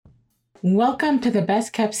Welcome to the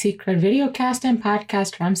Best Kept Secret videocast and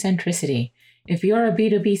podcast from Centricity. If you're a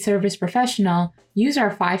B2B service professional, use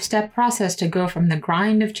our 5-step process to go from the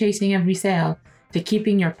grind of chasing every sale to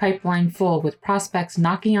keeping your pipeline full with prospects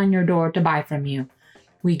knocking on your door to buy from you.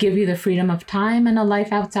 We give you the freedom of time and a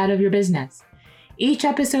life outside of your business. Each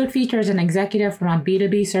episode features an executive from a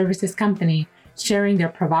B2B services company sharing their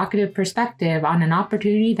provocative perspective on an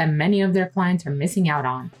opportunity that many of their clients are missing out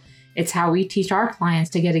on. It's how we teach our clients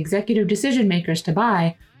to get executive decision makers to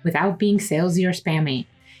buy without being salesy or spammy.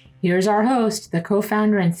 Here's our host, the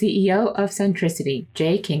co-founder and CEO of Centricity,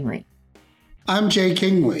 Jay Kingley. I'm Jay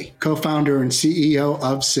Kingley, co-founder and CEO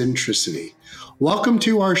of Centricity. Welcome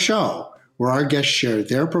to our show, where our guests share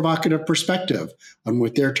their provocative perspective on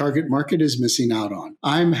what their target market is missing out on.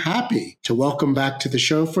 I'm happy to welcome back to the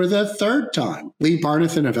show for the third time, Lee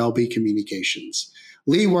Barnathan of LB Communications.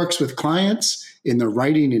 Lee works with clients in the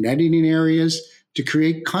writing and editing areas to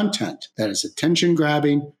create content that is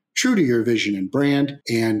attention-grabbing, true to your vision and brand,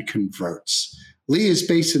 and converts. Lee is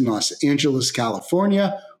based in Los Angeles,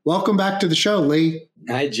 California. Welcome back to the show, Lee.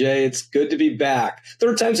 Hi, Jay. It's good to be back.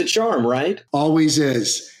 Third time's a charm, right? Always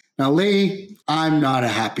is. Now, Lee, I'm not a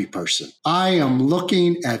happy person. I am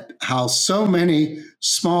looking at how so many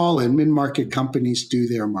small and mid-market companies do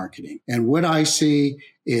their marketing. And what I see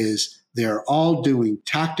is they're all doing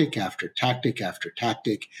tactic after tactic after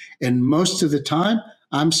tactic. And most of the time,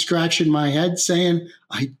 I'm scratching my head saying,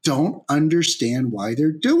 I don't understand why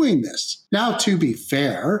they're doing this. Now, to be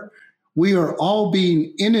fair, we are all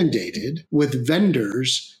being inundated with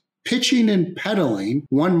vendors pitching and peddling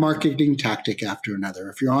one marketing tactic after another.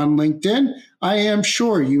 If you're on LinkedIn, I am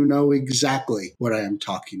sure you know exactly what I am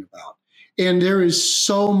talking about. And there is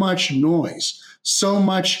so much noise, so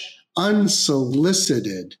much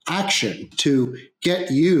unsolicited action to get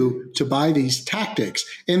you to buy these tactics.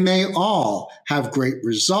 And they all have great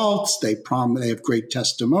results. They have great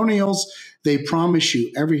testimonials. They promise you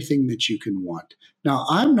everything that you can want. Now,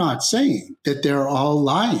 I'm not saying that they're all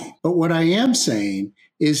lying, but what I am saying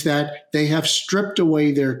is that they have stripped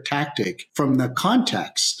away their tactic from the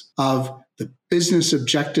context of the business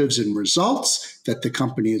objectives and results that the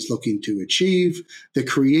company is looking to achieve, the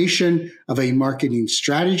creation of a marketing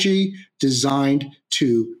strategy designed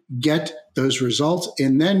to get those results,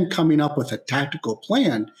 and then coming up with a tactical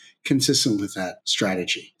plan consistent with that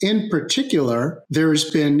strategy. In particular, there's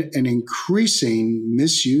been an increasing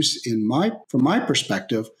misuse from my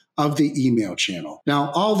perspective, of the email channel.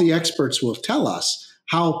 Now, all the experts will tell us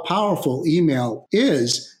how powerful email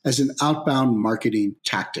is as an outbound marketing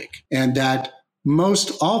tactic, and that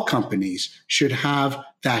most all companies should have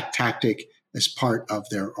that tactic as part of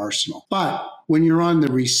their arsenal. But when you're on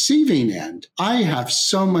the receiving end, I have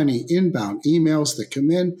so many inbound emails that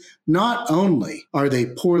come in. Not only are they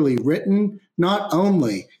poorly written, not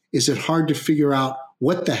only is it hard to figure out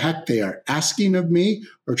what the heck they are asking of me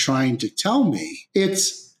or trying to tell me,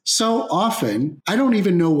 it's so often, I don't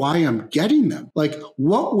even know why I'm getting them. Like,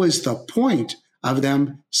 what was the point of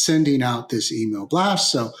them sending out this email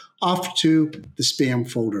blast? So off to the spam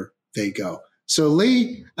folder they go. So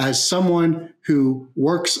Lee, as someone who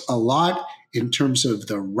works a lot in terms of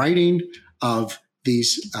the writing of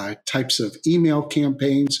these types of email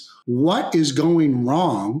campaigns, what is going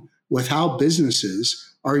wrong with how businesses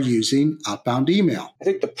are using outbound email? I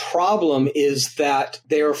think the problem is that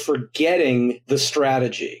they are forgetting the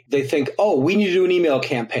strategy. They think, oh, we need to do an email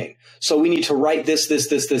campaign, so we need to write this.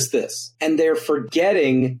 And they're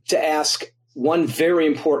forgetting to ask one very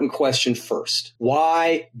important question first.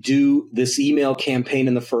 Why do this email campaign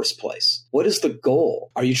in the first place? What is the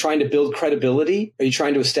goal? Are you trying to build credibility? Are you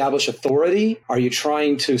trying to establish authority? Are you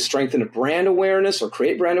trying to strengthen a brand awareness or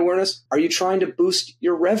create brand awareness? Are you trying to boost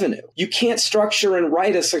your revenue? You can't structure and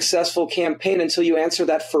write a successful campaign until you answer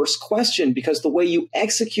that first question, because the way you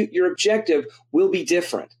execute your objective will be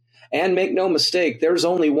different. And make no mistake, there's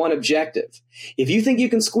only one objective. If you think you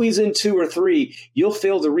can squeeze in 2 or 3, you'll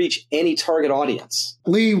fail to reach any target audience.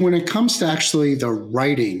 Lee, when it comes to actually the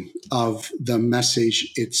writing of the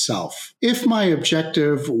message itself, if my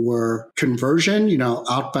objective were conversion,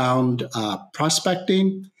 outbound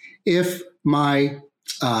prospecting, if my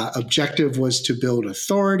objective was to build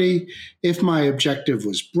authority, if my objective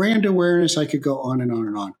was brand awareness, I could go on and on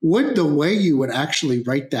and on. Would the way you would actually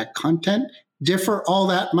write that content differ all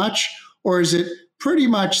that much? Or is it pretty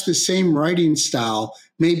much the same writing style,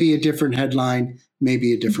 maybe a different headline,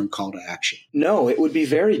 maybe a different call to action? No, it would be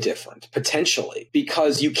very different, potentially,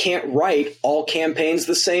 because you can't write all campaigns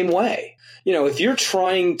the same way. If you're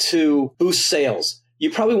trying to boost sales,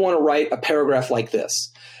 you probably want to write a paragraph like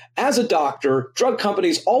this. As a doctor, drug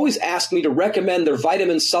companies always ask me to recommend their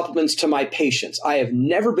vitamin supplements to my patients. I have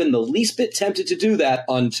never been the least bit tempted to do that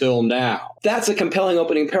until now. That's a compelling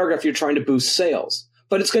opening paragraph if you're trying to boost sales.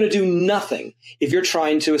 But it's going to do nothing if you're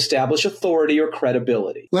trying to establish authority or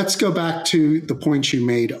credibility. Let's go back to the points you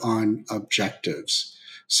made on objectives.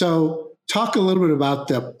 So talk a little bit about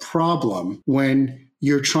the problem when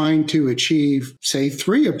you're trying to achieve, say,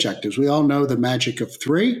 3 objectives. We all know the magic of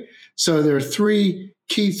 3. So there are 3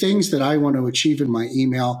 key things that I want to achieve in my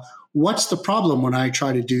email. What's the problem when I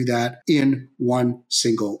try to do that in one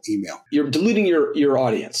single email? You're diluting your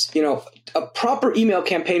audience. A proper email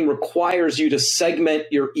campaign requires you to segment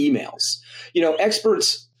your emails.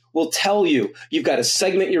 Experts will tell you you've got to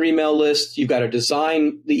segment your email list, you've got to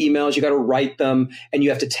design the emails, you've got to write them, and you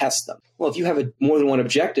have to test them. Well, if you have more than one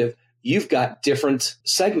objective, you've got different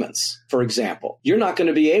segments, for example. You're not going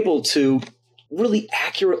to be able to really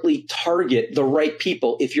accurately target the right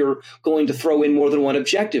people if you're going to throw in more than one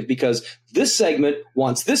objective, because this segment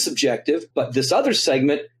wants this objective, but this other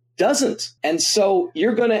segment doesn't. And so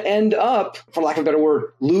you're going to end up, for lack of a better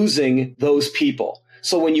word, losing those people.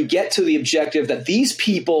 So when you get to the objective that these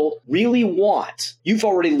people really want, you've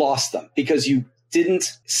already lost them because you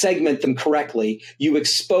didn't segment them correctly. You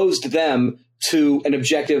exposed them to an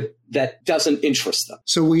objective that doesn't interest them.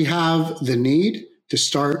 So we have the need to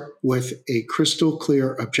start with a crystal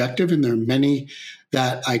clear objective. And there are many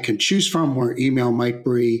that I can choose from where email might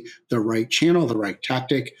be the right channel, the right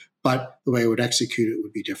tactic, but the way I would execute it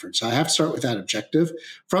would be different. So I have to start with that objective.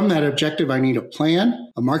 From that objective, I need a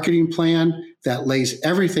plan, a marketing plan that lays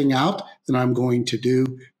everything out that I'm going to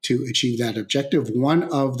do to achieve that objective. One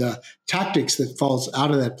of the tactics that falls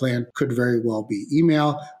out of that plan could very well be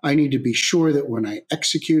email. I need to be sure that when I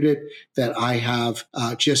execute it, that I have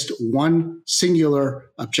just one singular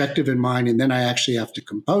objective in mind, and then I actually have to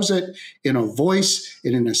compose it in a voice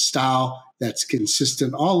and in a style that's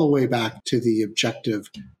consistent all the way back to the objective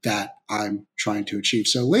that I'm trying to achieve.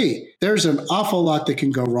 So Lee, there's an awful lot that can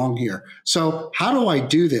go wrong here. So how do I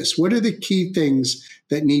do this? What are the key things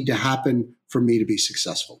that need to happen for me to be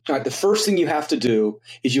successful? All right, the first thing you have to do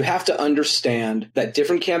is you have to understand that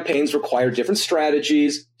different campaigns require different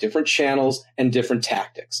strategies, different channels, and different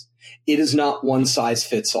tactics. It is not one size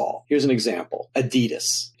fits all. Here's an example.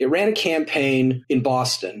 Adidas. It ran a campaign in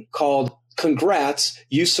Boston called "Congrats,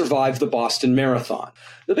 you survived the Boston Marathon."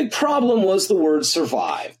 The big problem was the word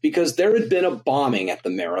survive, because there had been a bombing at the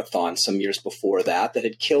marathon some years before that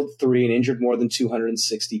had killed 3 and injured more than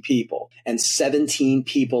 260 people, and 17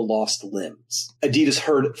 people lost limbs. Adidas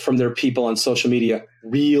heard from their people on social media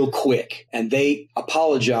real quick, and they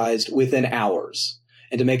apologized within hours.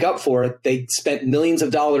 And to make up for it, they spent millions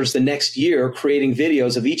of dollars the next year creating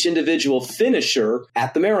videos of each individual finisher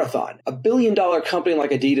at the marathon. $1 billion company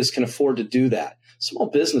like Adidas can afford to do that. Small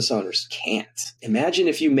business owners can't. Imagine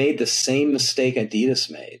if you made the same mistake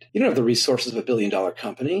Adidas made. You don't have the resources of $1 billion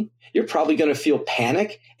company. You're probably going to feel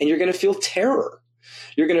panic, and you're going to feel terror.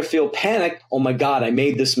 You're going to feel panic. Oh my God, I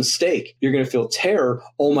made this mistake. You're going to feel terror.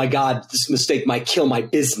 Oh my God, this mistake might kill my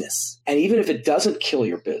business. And even if it doesn't kill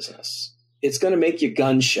your business, it's going to make you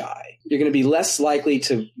gun shy. You're going to be less likely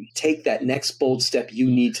to take that next bold step you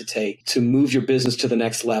need to take to move your business to the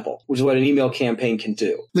next level, which is what an email campaign can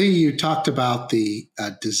do. Lee, you talked about the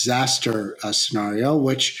disaster scenario,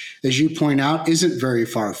 which, as you point out, isn't very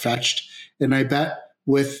far-fetched. And I bet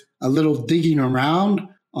with a little digging around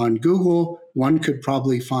on Google, one could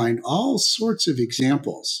probably find all sorts of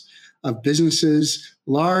examples of businesses,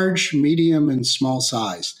 large, medium, and small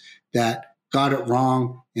size, that got it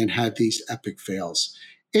wrong and had these epic fails.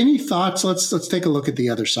 Any thoughts? Let's take a look at the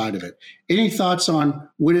other side of it. Any thoughts on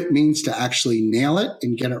what it means to actually nail it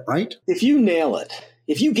and get it right? If you nail it,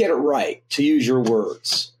 if you get it right, to use your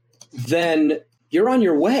words, then you're on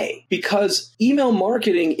your way, because email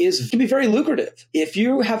marketing can be very lucrative. If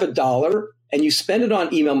you have $1 and you spend it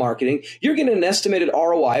on email marketing, you're getting an estimated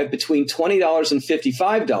ROI of between $20 and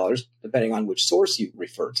 $55, depending on which source you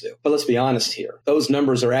refer to. But let's be honest here. Those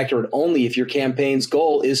numbers are accurate only if your campaign's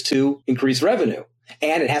goal is to increase revenue,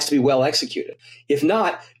 and it has to be well executed. If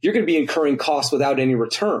not, you're going to be incurring costs without any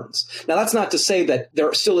returns. Now, that's not to say that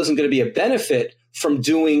there still isn't going to be a benefit from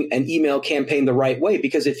doing an email campaign the right way.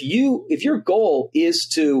 Because if your goal is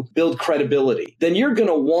to build credibility, then you're going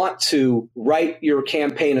to want to write your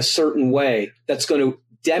campaign a certain way that's going to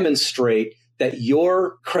demonstrate that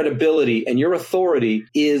your credibility and your authority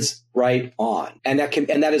is right on. And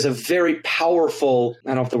that is a very powerful, I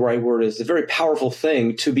don't know if the right word is, a very powerful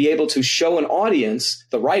thing to be able to show an audience,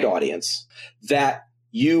 the right audience, that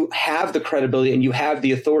you have the credibility and you have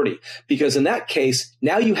the authority. Because in that case,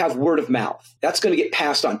 now you have word of mouth. That's going to get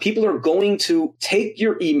passed on. People are going to take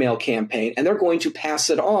your email campaign and they're going to pass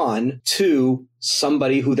it on to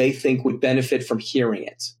somebody who they think would benefit from hearing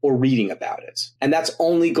it or reading about it. And that's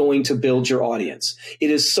only going to build your audience. It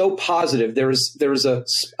is so positive. There's a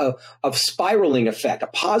spiraling effect, a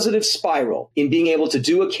positive spiral in being able to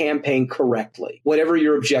do a campaign correctly, whatever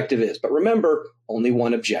your objective is. But remember, only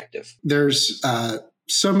one objective. There's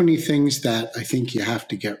so many things that I think you have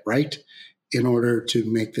to get right in order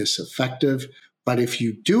to make this effective. But if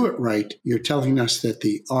you do it right, you're telling us that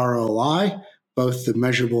the ROI, both the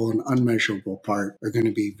measurable and unmeasurable part, are going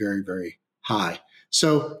to be very, very high.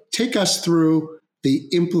 So take us through the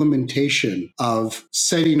implementation of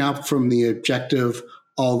setting up from the objective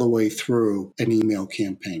all the way through an email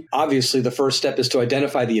campaign. Obviously, the first step is to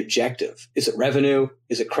identify the objective. Is it revenue?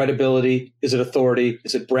 Is it credibility? Is it authority?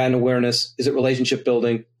 Is it brand awareness? Is it relationship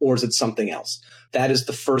building? Or is it something else? That is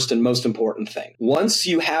the first and most important thing. Once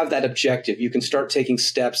you have that objective, you can start taking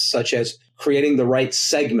steps such as creating the right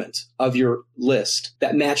segment of your list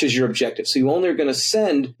that matches your objective. So you only are going to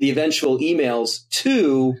send the eventual emails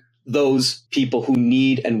to those people who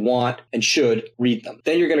need and want and should read them.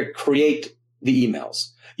 Then you're going to create the emails.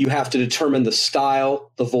 You have to determine the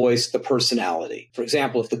style, the voice, the personality. For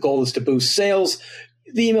example, if the goal is to boost sales,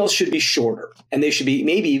 the emails should be shorter, and they should be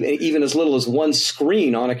maybe even as little as one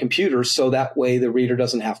screen on a computer, so that way the reader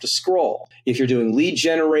doesn't have to scroll. If you're doing lead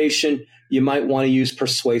generation, you might want to use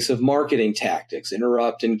persuasive marketing tactics: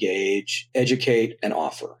 interrupt, engage, educate, and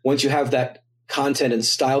offer. Once you have that content and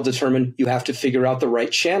style determined, you have to figure out the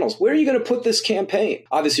right channels. Where are you going to put this campaign?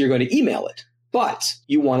 Obviously, you're going to email it, but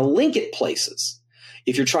you want to link it places.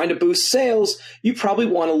 If you're trying to boost sales, you probably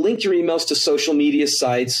want to link your emails to social media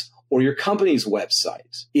sites or your company's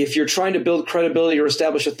website. If you're trying to build credibility or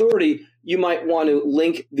establish authority, you might want to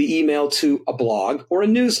link the email to a blog or a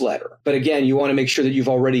newsletter. But again, you want to make sure that you've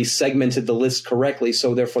already segmented the list correctly,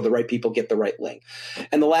 so therefore the right people get the right link.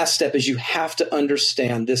 And the last step is you have to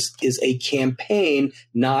understand this is a campaign,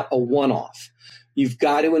 not a one-off. You've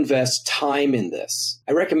got to invest time in this.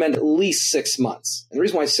 I recommend at least 6 months. And the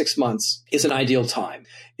reason why 6 months is an ideal time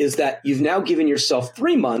is that you've now given yourself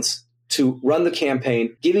 3 months to run the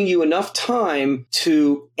campaign, giving you enough time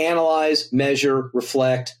to analyze, measure,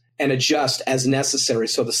 reflect, and adjust as necessary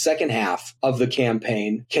so the second half of the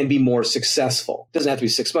campaign can be more successful. It doesn't have to be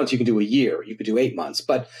 6 months. You can do a year. You could do 8 months.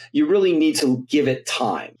 But you really need to give it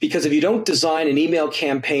time. Because if you don't design an email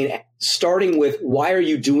campaign starting with why are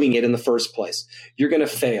you doing it in the first place, you're going to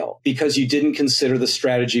fail because you didn't consider the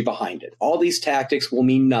strategy behind it. All these tactics will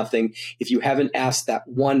mean nothing if you haven't asked that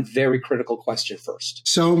one very critical question first.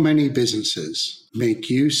 So many businesses make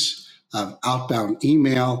use of outbound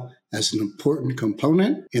email as an important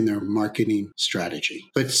component in their marketing strategy.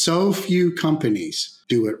 But so few companies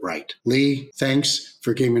do it right. Lee, thanks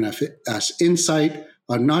for giving us insight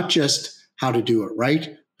on not just how to do it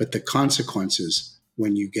right, but the consequences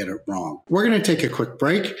when you get it wrong. We're going to take a quick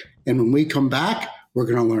break, and when we come back, we're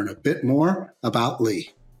going to learn a bit more about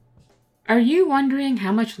Lee. Are you wondering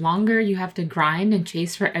how much longer you have to grind and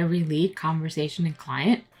chase for every lead, conversation, and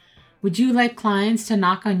client? Would you like clients to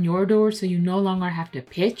knock on your door so you no longer have to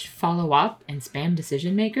pitch, follow up, and spam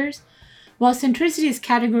decision makers? Well, Centricity's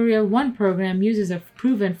Category 1 program uses a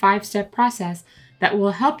proven 5-step process that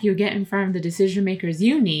will help you get in front of the decision makers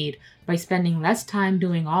you need by spending less time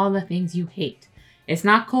doing all the things you hate. It's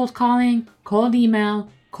not cold calling, cold email,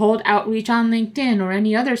 cold outreach on LinkedIn or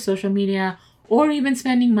any other social media, or even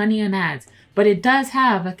spending money on ads, but it does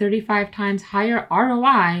have a 35 times higher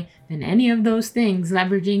ROI than any of those things,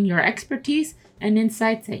 leveraging your expertise and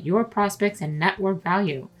insights that your prospects and network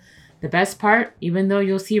value. The best part, even though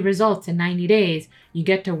you'll see results in 90 days, you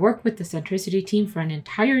get to work with the Centricity team for an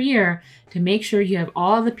entire year to make sure you have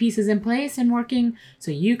all the pieces in place and working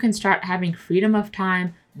so you can start having freedom of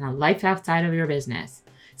time and a life outside of your business.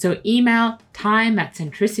 So email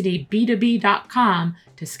time@centricityb2b.com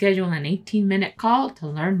to schedule an 18-minute call to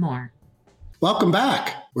learn more. Welcome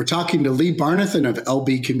back. We're talking to Lee Barnathan of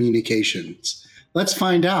LB Communications. Let's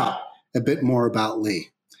find out a bit more about Lee.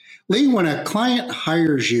 Lee, when a client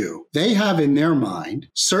hires you, they have in their mind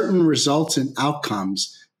certain results and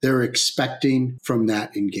outcomes they're expecting from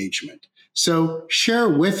that engagement. So share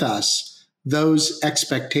with us those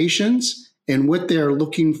expectations and what they're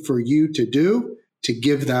looking for you to do to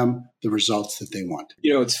give them the results that they want.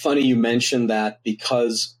 You know, it's funny you mentioned that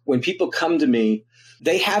because when people come to me,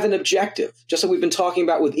 they have an objective, just like we've been talking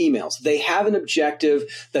about with emails. They have an objective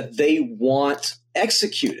that they want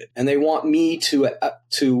executed, and they want me to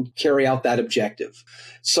carry out that objective.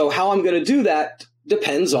 So how I'm going to do that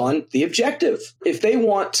depends on the objective. If they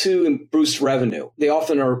want to boost revenue, they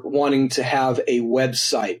often are wanting to have a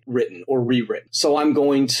website written or rewritten. So I'm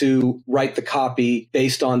going to write the copy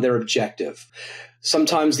based on their objective.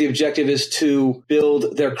 Sometimes the objective is to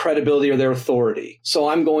build their credibility or their authority. So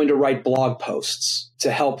I'm going to write blog posts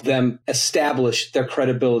to help them establish their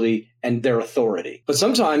credibility and their authority. But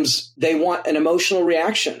sometimes they want an emotional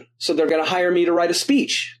reaction. So they're going to hire me to write a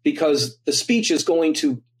speech because the speech is going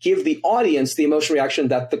to give the audience the emotional reaction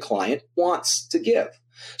that the client wants to give.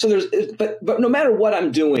 So but no matter what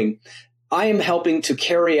I'm doing, I am helping to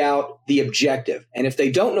carry out the objective. And if they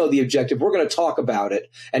don't know the objective, we're going to talk about it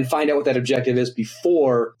and find out what that objective is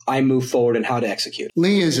before I move forward and how to execute.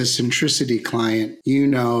 Lee, as a Centricity client, you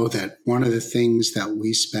know that one of the things that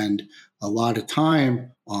we spend a lot of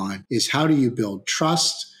time on is how do you build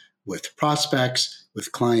trust with prospects,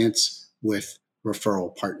 with clients, with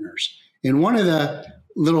referral partners. And one of the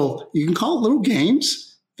you can call it little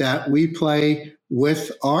games that we play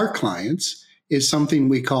with our clients is something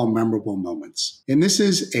we call memorable moments. And this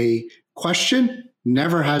is a question,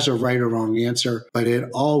 never has a right or wrong answer, but it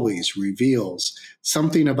always reveals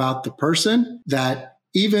something about the person that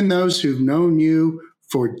even those who've known you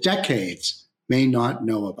for decades may not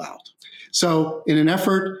know about. So in an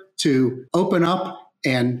effort to open up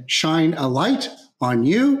and shine a light on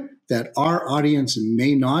you that our audience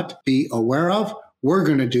may not be aware of, we're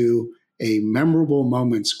going to do a memorable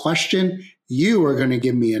moments question. You are going to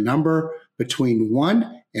give me a number between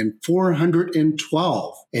 1 and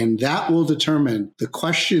 412. And that will determine the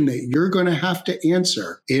question that you're going to have to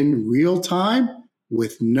answer in real time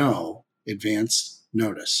with no advance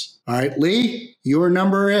notice. All right, Lee, your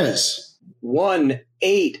number is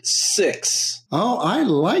 186. Oh, I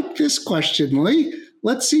like this question, Lee.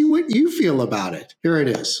 Let's see what you feel about it. Here it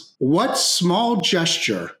is. What small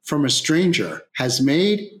gesture from a stranger has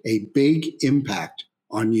made a big impact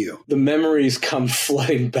on you? The memories come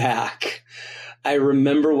flooding back. I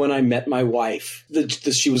remember when I met my wife,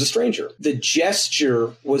 she was a stranger. The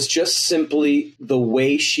gesture was just simply the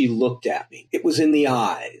way she looked at me. It was in the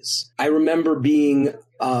eyes. I remember being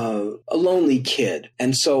a lonely kid.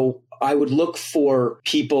 And so I would look for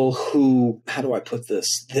people who, how do I put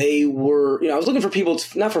this? They were, I was looking for people,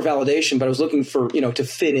 not for validation, but I was looking for, to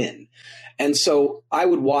fit in. And so I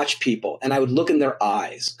would watch people and I would look in their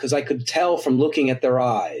eyes because I could tell from looking at their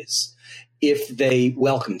eyes if they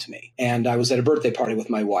welcomed me. And I was at a birthday party with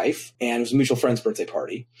my wife, and it was a mutual friend's birthday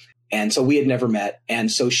party. And so we had never met.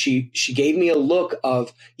 And so she gave me a look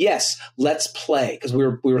of, yes, let's play, because we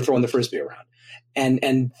were throwing the Frisbee around.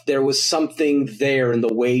 And there was something there in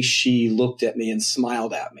the way she looked at me and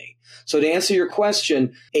smiled at me. So to answer your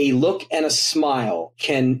question, a look and a smile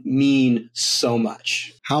can mean so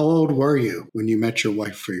much. How old were you when you met your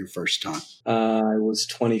wife for your first time? I was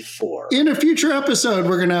 24. In a future episode,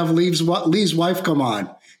 we're going to have Lee's wife come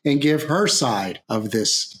on and give her side of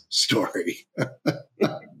this story. But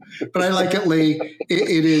I like it, Lee.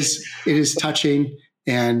 It is touching,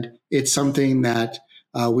 and it's something that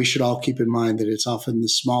we should all keep in mind, that it's often the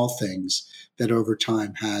small things that over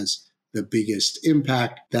time has the biggest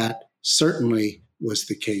impact. That certainly was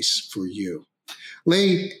the case for you.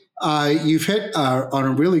 Lee, you've hit on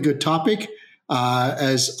a really good topic.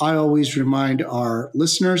 As I always remind our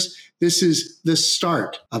listeners, this is the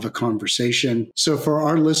start of a conversation. So for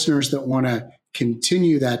our listeners that want to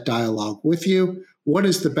continue that dialogue with you, what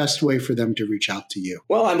is the best way for them to reach out to you?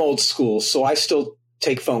 Well, I'm old school, so I still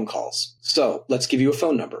take phone calls. So let's give you a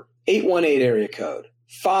phone number. 818 area code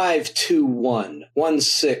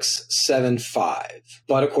 521-1675.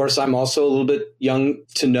 But of course, I'm also a little bit young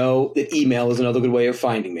to know that email is another good way of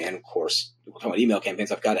finding me. And of course, we're talking about email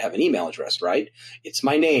campaigns. I've got to have an email address, right? It's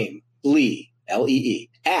my name, Lee, Lee,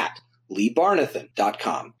 at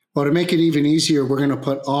leebarnathan.com. Well, to make it even easier, we're going to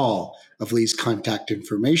put all of Lee's contact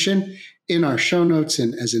information in our show notes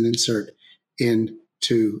and as an insert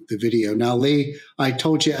into the video. Now, Lee, I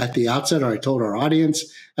told you at the outset, or I told our audience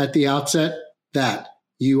at the outset, that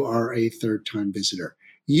you are a third-time visitor.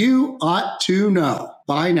 You ought to know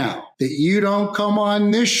by now that you don't come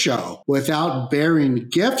on this show without bearing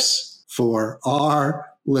gifts for our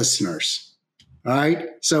listeners. All right?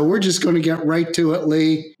 So we're just going to get right to it,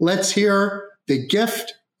 Lee. Let's hear the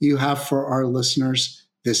gift you have for our listeners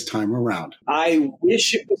this time around. I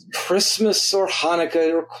wish it was Christmas or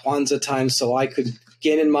Hanukkah or Kwanzaa time so I could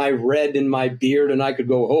get in my red in my beard and I could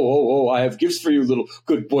go, oh, I have gifts for you, little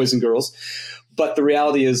good boys and girls. But the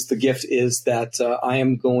reality is, the gift is that I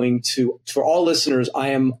am going to, for all listeners, I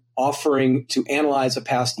am offering to analyze a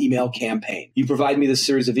past email campaign. You provide me this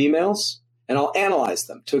series of emails, and I'll analyze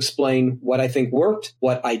them to explain what I think worked,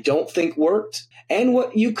 what I don't think worked, and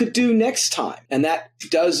what you could do next time. And that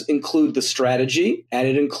does include the strategy, and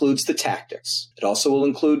it includes the tactics. It also will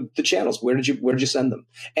include the channels. Where did you send them?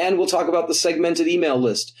 And we'll talk about the segmented email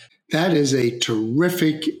list. That is a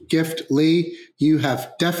terrific gift, Lee. You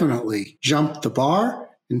have definitely jumped the bar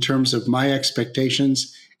in terms of my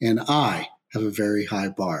expectations, and I have a very high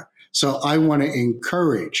bar. So I want to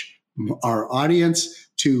encourage our audience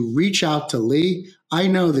to reach out to Lee. I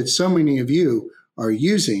know that so many of you are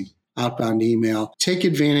using outbound email. Take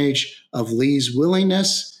advantage of Lee's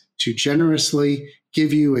willingness to generously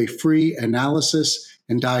give you a free analysis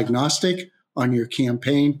and diagnostic on your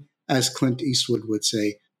campaign. As Clint Eastwood would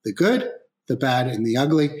say, the good, the bad, and the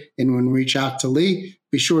ugly. And when you reach out to Lee,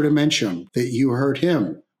 be sure to mention that you heard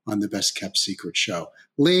him on the Best Kept Secret show.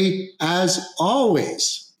 Lee, as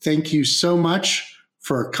always, thank you so much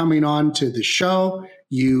for coming on to the show.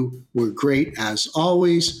 You were great as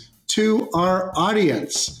always. To our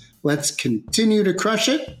audience, let's continue to crush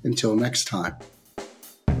it. Until next time.